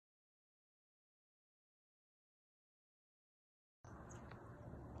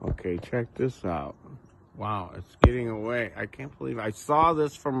Okay, check this out. Wow, it's getting away. I can't believe I saw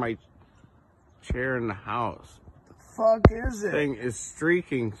this from my chair in the house. Fuck is it? Thing is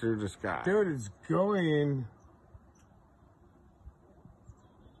streaking through the sky. Dude, it's going.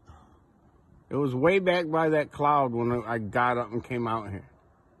 It was way back by that cloud when I got up and came out here.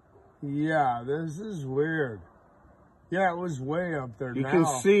 Yeah, this is weird. Yeah, it was way up there. You now. can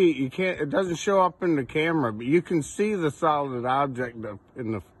see, it doesn't show up in the camera, but you can see the solid object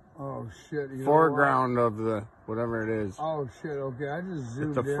in the Oh shit! foreground of the, whatever it is. Oh shit, okay, I just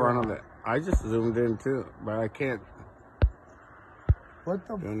zoomed At the in. front of it. I just zoomed in too, but I can't What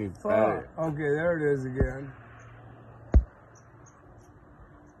the do any fuck? better. Okay, there it is again.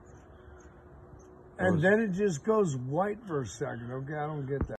 And then it just goes white for a second. Okay, I don't get that.